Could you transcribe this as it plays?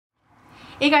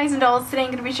Hey guys and dolls, today I'm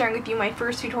going to be sharing with you my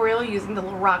first tutorial using the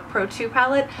Lorac Pro 2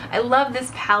 palette. I love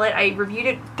this palette. I reviewed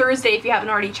it Thursday if you haven't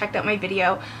already checked out my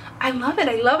video. I love it,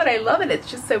 I love it, I love it.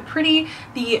 It's just so pretty.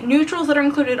 The neutrals that are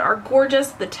included are gorgeous.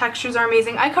 The textures are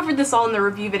amazing. I covered this all in the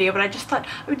review video, but I just thought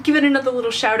I would give it another little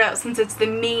shout out since it's the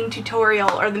main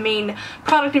tutorial or the main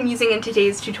product I'm using in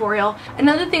today's tutorial.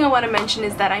 Another thing I want to mention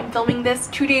is that I'm filming this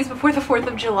 2 days before the 4th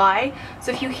of July.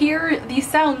 So if you hear these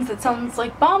sounds, it sounds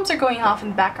like bombs are going off in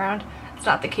the background. It's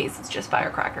not the case, it's just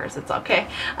firecrackers, it's okay.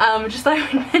 Just thought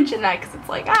I would mention that because it's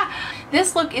like,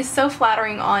 this look is so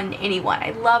flattering on anyone.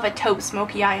 I love a taupe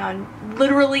smoky eye on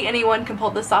literally anyone can pull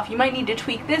this off. You might need to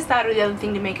tweak this, that, or the other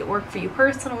thing to make it work for you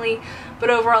personally, but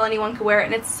overall anyone can wear it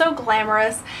and it's so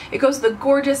glamorous. It goes with a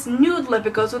gorgeous nude lip,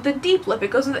 it goes with a deep lip,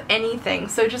 it goes with anything.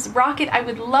 So just rock it. I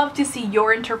would love to see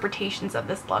your interpretations of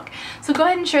this look. So go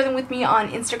ahead and share them with me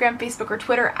on Instagram, Facebook, or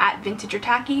Twitter at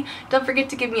Vintageortacky. Don't forget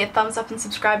to give me a thumbs up and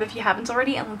subscribe if you haven't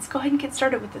already, and let's go ahead and get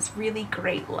started with this really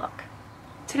great look.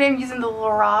 Today I'm using the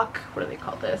Lorac, what do they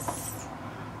call this?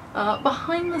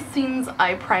 Behind the scenes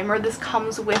eye primer. This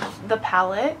comes with the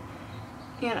palette.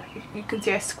 And you can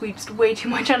see I squeezed way too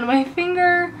much onto my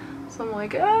finger. So I'm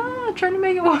like, trying to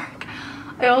make it work.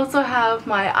 I also have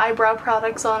my eyebrow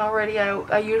products on already.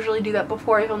 I usually do that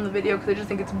before I film the video because I just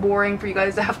think it's boring for you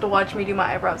guys to have to watch me do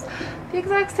my eyebrows the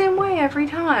exact same way every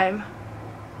time.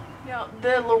 Now,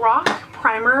 the Lorac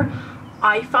primer,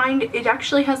 I find it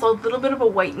actually has a little bit of a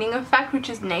whitening effect, which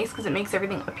is nice because it makes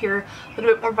everything appear a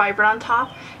little bit more vibrant on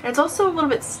top. And it's also a little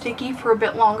bit sticky for a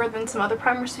bit longer than some other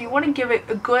primers, so you want to give it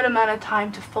a good amount of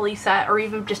time to fully set, or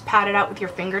even just pat it out with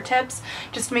your fingertips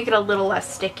just to make it a little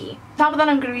less sticky. On top of that,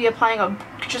 I'm going to be applying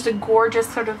just a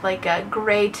gorgeous sort of like a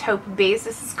gray taupe base.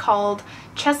 This is called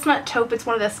Chestnut Taupe. It's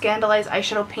one of the Scandalized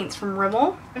eyeshadow paints from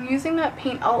Rimmel. I'm using that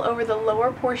paint all over the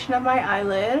lower portion of my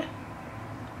eyelid.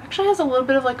 Actually has a little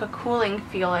bit of like a cooling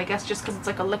feel, I guess, just because it's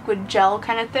like a liquid gel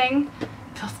kind of thing. It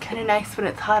feels kind of nice when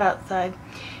it's hot outside.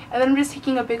 And then I'm just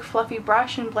taking a big fluffy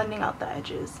brush and blending out the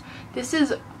edges. This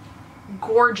is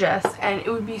gorgeous and it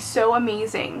would be so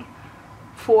amazing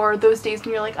for those days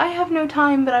when you're like, I have no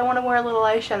time but I want to wear a little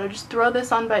eyeshadow. Just throw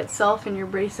this on by itself and you're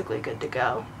basically good to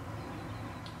go.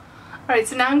 Alright,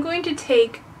 so now I'm going to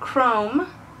take Chrome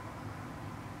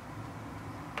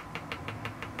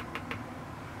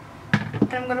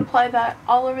and I'm going to apply that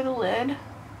all over the lid.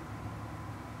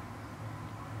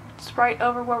 Just right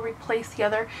over where we placed the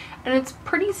other. And it's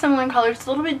pretty similar in color. It's a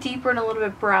little bit deeper and a little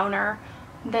bit browner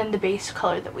than the base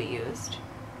color that we used.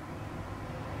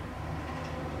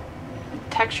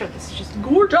 The texture of this is just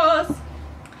gorgeous!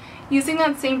 Using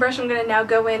that same brush, I'm going to now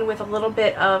go in with a little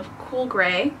bit of cool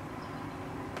gray.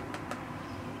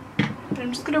 And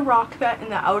I'm just going to rock that in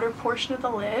the outer portion of the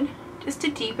lid, just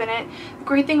to deepen it. The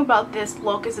great thing about this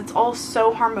look is it's all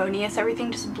so harmonious.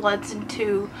 Everything just blends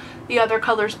into the other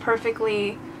colors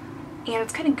perfectly, and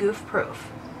it's kind of goof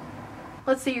proof.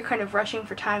 Let's say you're kind of rushing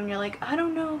for time and you're like, I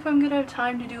don't know if I'm gonna have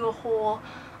time to do a whole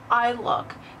eye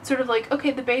look. It's sort of like,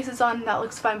 okay, the base is on and that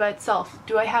looks fine by itself.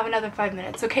 Do I have another 5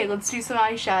 minutes? Okay, let's do some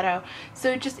eyeshadow. So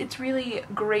it's really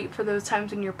great for those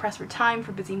times when you're pressed for time,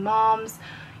 for busy moms,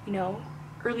 you know,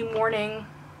 early morning,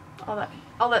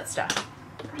 all that stuff.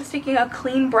 I'm just taking a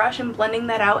clean brush and blending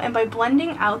that out, and by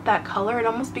blending out that color it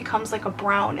almost becomes like a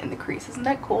brown in the crease. Isn't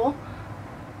that cool?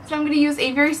 So I'm going to use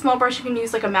a very small brush. You can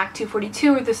use like a MAC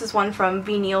 242, or this is one from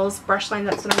Neil's brush line.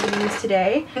 That's what I'm going to use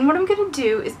today. And what I'm going to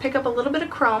do is pick up a little bit of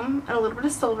chrome and a little bit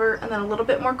of silver and then a little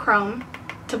bit more chrome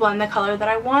to blend the color that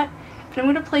I want. And I'm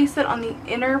going to place it on the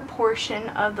inner portion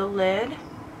of the lid,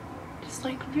 just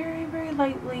like very, very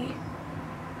lightly.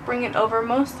 Bring it over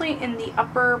mostly in the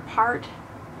upper part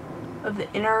of the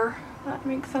inner, that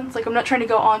makes sense. Like I'm not trying to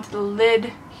go onto the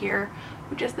lid here,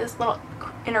 but just this little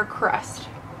inner crust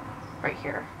right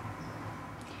here.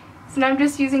 So now I'm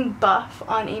just using Buff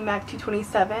on a MAC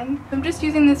 227. I'm just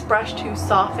using this brush to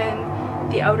soften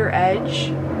the outer edge.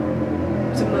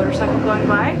 There's a motorcycle going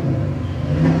by.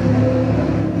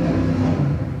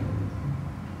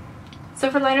 So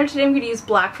for liner today, I'm going to use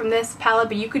black from this palette,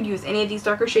 but you could use any of these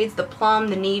darker shades, the plum,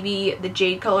 the navy, the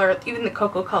jade color, even the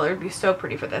cocoa color would be so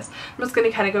pretty for this. I'm just going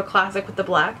to kind of go classic with the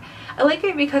black. I like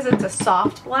it because it's a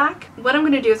soft black. What I'm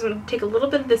going to do is I'm going to take a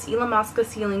little bit of this Alameda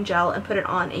sealing gel and put it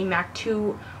on a MAC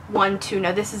 212.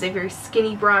 Now this is a very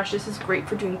skinny brush. This is great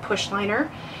for doing push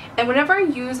liner. And whenever I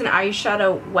use an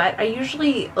eyeshadow wet, I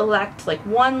usually elect like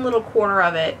one little corner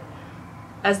of it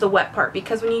as the wet part,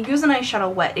 because when you use an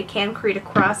eyeshadow wet it can create a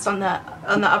crust on the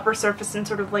upper surface and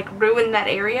sort of like ruin that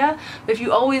area. But if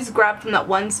you always grab from that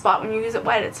one spot when you use it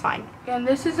wet, it's fine. And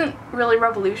this isn't really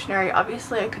revolutionary.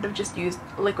 Obviously I could have just used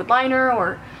a liquid liner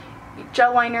or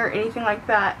gel liner, anything like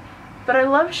that. But I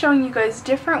love showing you guys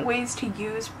different ways to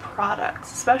use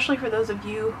products, especially for those of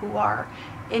you who are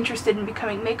interested in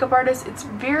becoming makeup artists. It's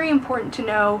very important to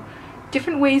know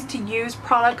different ways to use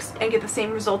products and get the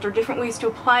same result, or different ways to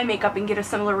apply makeup and get a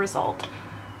similar result,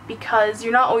 because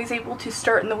you're not always able to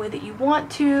start in the way that you want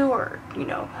to, or you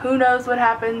know, who knows what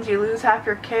happens, you lose half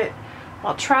your kit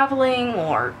while traveling,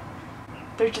 or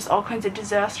there's just all kinds of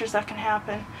disasters that can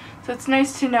happen. So it's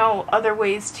nice to know other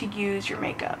ways to use your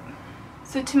makeup.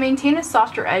 So to maintain a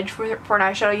softer edge for an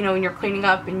eyeshadow, you know, when you're cleaning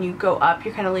up and you go up,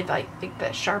 you kind of leave like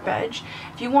that sharp edge.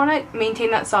 If you want to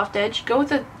maintain that soft edge, go with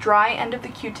the dry end of the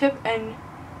Q-tip and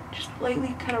just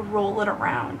lightly kind of roll it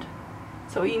around.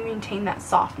 So you maintain that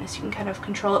softness. You can kind of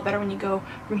control it better when you go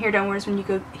from here downwards. When you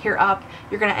go here up,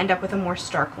 you're going to end up with a more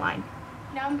stark line.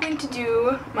 Now I'm going to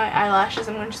do my eyelashes.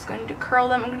 I'm just going to curl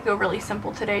them. I'm going to go really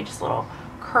simple today, just a little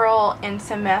curl and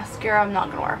some mascara. I'm not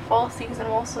going to wear falsies, and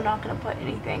I'm also not going to put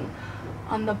anything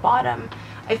on the bottom.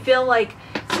 I feel like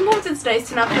sometimes it's nice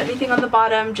to not put anything on the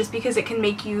bottom just because it can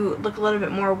make you look a little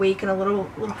bit more awake and a little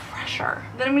fresher.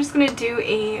 Then I'm just going to do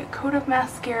a coat of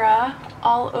mascara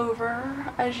all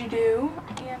over as you do.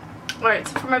 Alright,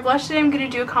 so for my blush today I'm going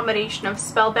to do a combination of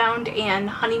Spellbound and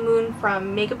Honeymoon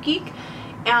from Makeup Geek.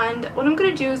 And what I'm going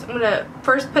to do is I'm going to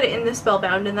first put it in the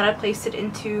Spellbound, and then I place it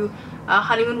into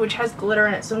Honeymoon, which has glitter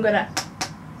in it. So I'm going to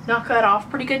knock that off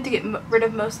pretty good to get rid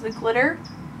of most of the glitter.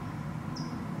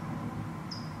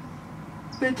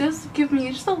 But it does give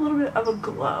me just a little bit of a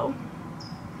glow,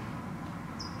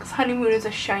 because Honeymoon is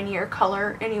a shinier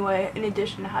color anyway, in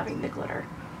addition to having the glitter.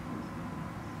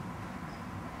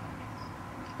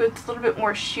 But it's a little bit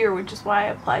more sheer, which is why I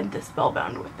applied the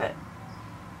Spellbound with it.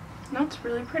 Now it's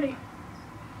really pretty.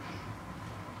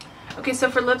 Okay, so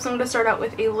for lips, I'm going to start out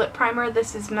with a lip primer.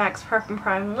 This is MAC's Prep and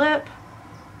Prime Lip.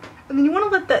 And then you want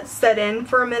to let that set in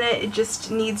for a minute. It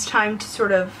just needs time to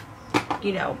sort of,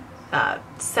 you know,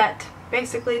 set.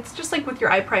 Basically, it's just like with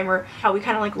your eye primer, how we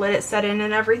kind of like let it set in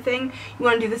and everything. You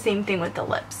want to do the same thing with the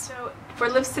lips. So for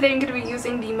lips today, I'm going to be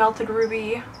using the Melted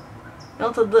Ruby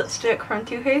Melted Lipstick from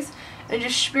Too Faced, and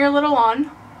just smear a little on,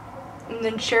 and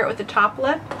then share it with the top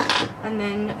lip, and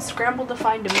then scramble to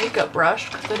find a makeup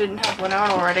brush because I didn't have one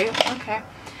out already. Okay,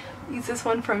 use this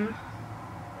one from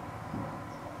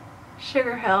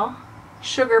Sugar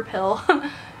Pill,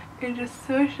 and just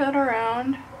swish that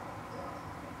around.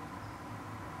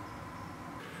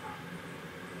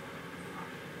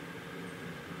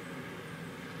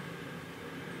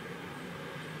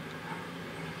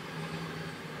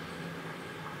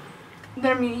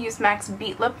 Then I'm going to use MAC's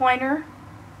Beat Lip Liner,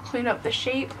 clean up the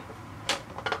shape.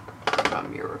 Draw a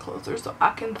mirror closer so I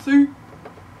can see.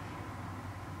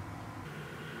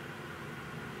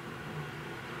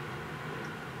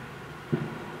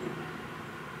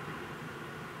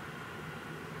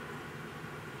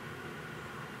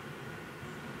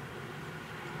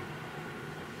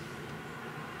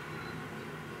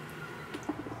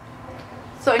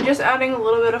 So I'm just adding a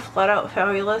little bit of Flat Out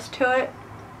Fabulous to it.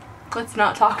 Let's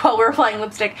not talk while we're applying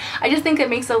lipstick. I just think it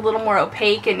makes it a little more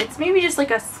opaque, and it's maybe just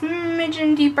like a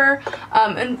smidgen deeper.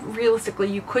 And realistically,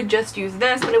 you could just use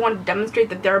this, but I want to demonstrate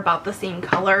that they're about the same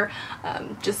color.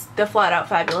 Just the Flat Out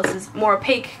Fabulous is more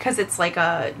opaque because it's like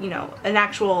a, you know, an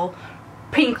actual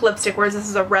pink lipstick, whereas this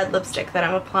is a red lipstick that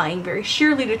I'm applying very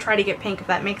sheerly to try to get pink, if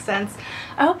that makes sense.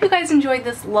 I hope you guys enjoyed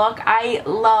this look. I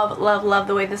love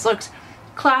the way this looks.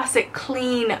 Classic,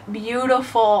 clean,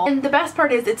 beautiful. And the best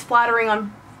part is it's flattering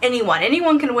on anyone.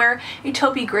 Anyone can wear a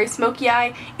taupey gray smoky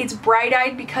eye. It's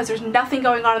bright-eyed because there's nothing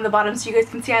going on in the bottom, so you guys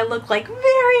can see I look like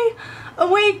very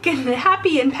awake and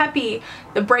happy and peppy.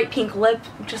 The bright pink lip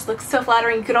just looks so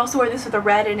flattering. You could also wear this with a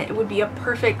red and it would be a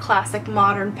perfect classic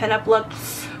modern pinup look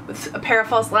with a pair of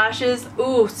false lashes.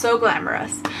 Ooh, so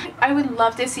glamorous. I would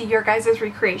love to see your guys'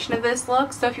 recreation of this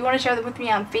look, so if you want to share them with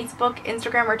me on Facebook,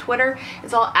 Instagram, or Twitter,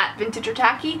 it's all at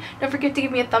Vintageortacky. Don't forget to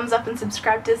give me a thumbs up and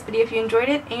subscribe to this video if you enjoyed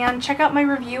it, and check out my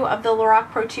review of the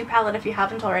Lorac Pro 2 palette if you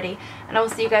haven't already, and I will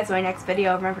see you guys in my next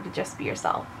video. Remember to just be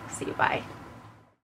yourself. See you, bye.